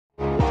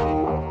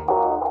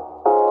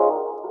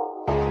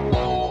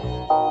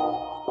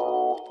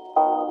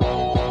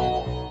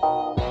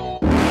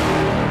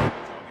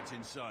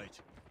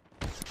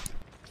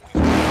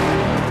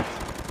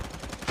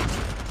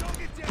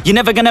you're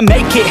never gonna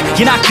make it.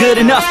 You're not good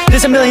enough,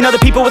 there's a million other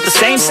people with the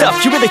same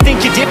stuff. You really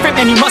think you're different?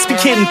 Man, you must be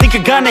kidding. Think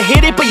you're gonna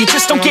hit it, but you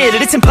just don't get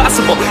it. It's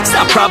impossible, it's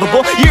not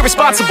probable, you're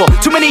irresponsible.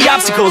 Too many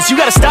obstacles, you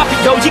gotta stop it,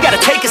 yo. You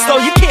gotta take it slow,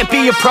 you can't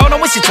be a pro.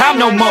 Don't waste your time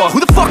no more. Who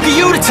the fuck are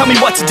you to tell me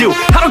what to do?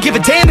 I don't give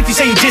a damn if you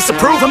say you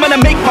disapprove. I'm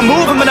gonna make my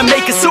move, I'm gonna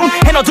make it soon.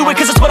 And I'll do it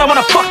cause it's what I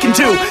wanna fucking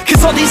do.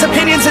 Cause all these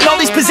opinions and all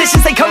these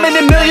positions, they come in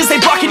millions, they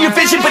blocking your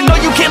vision. But no,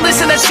 you can't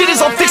listen, that shit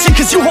is all fiction.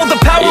 Cause you hold the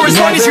power as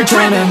long as you're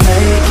dreaming.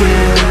 Make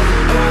it.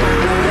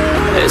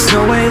 There's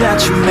no way that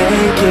you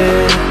make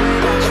it.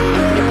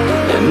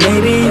 And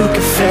maybe you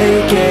can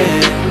fake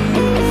it,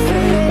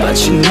 but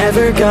you're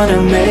never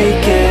gonna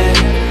make it.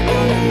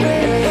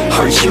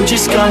 Are you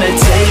just gonna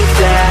take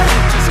that?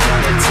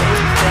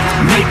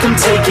 Make them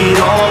take it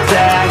all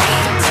back.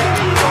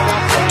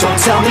 Don't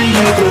tell me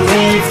you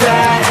believe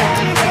that.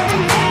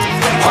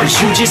 Are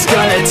you just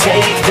gonna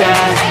take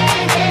that?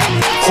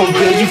 Or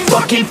will you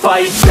fucking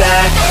fight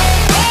back?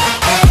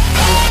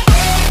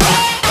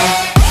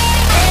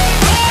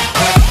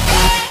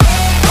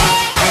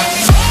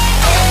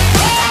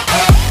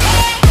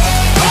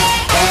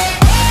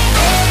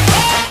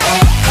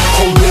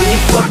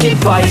 Fucking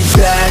fight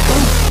back.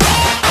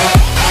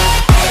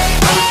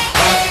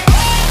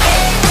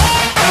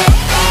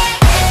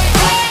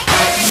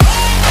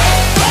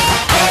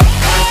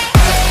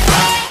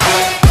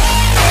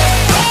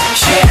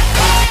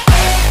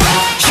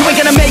 You ain't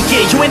gonna make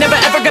it, you ain't never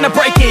ever gonna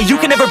break it. You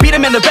can never beat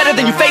them and they're better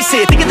than you face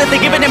it. Thinking that they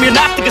give a damn, you're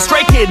not thinking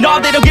straight, kid. No,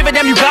 they don't give a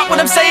damn, you got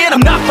what I'm saying?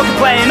 I'm not fucking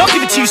playing, I'll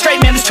give it to you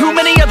straight, man. There's too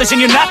many others and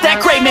you're not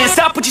that great, man.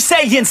 Stop what you're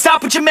saying, stop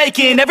what you're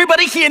making.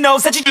 Everybody here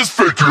knows that you just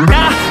faking.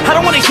 Nah, I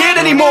don't wanna hear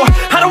it anymore,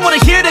 I don't wanna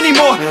hear it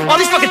anymore.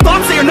 All these fucking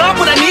thoughts, they are not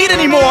what I need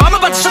anymore. I'm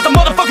about to shut the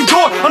motherfucking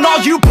door on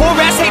all you poor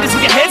ass haters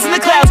with your heads in the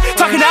clouds,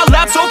 talking out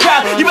loud so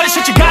proud. You better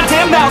shut your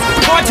goddamn mouth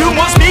before I do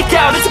more speak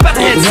out. It's about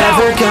to head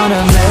south. Never gonna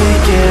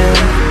make it.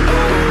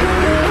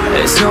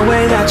 There's no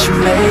way that you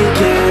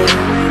make it.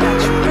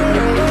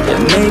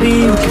 And maybe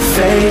you can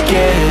fake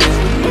it,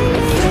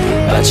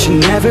 but you're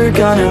never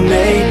gonna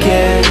make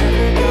it.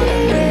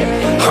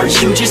 Are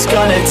you just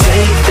gonna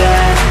take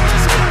that?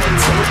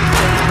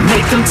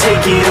 Make them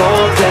take it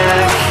all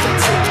back.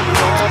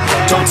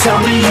 Don't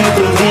tell me you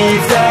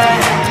believe that.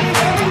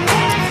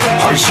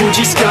 Are you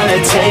just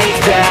gonna take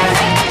that?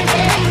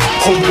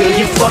 Or will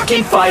you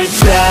fucking fight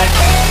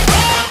back?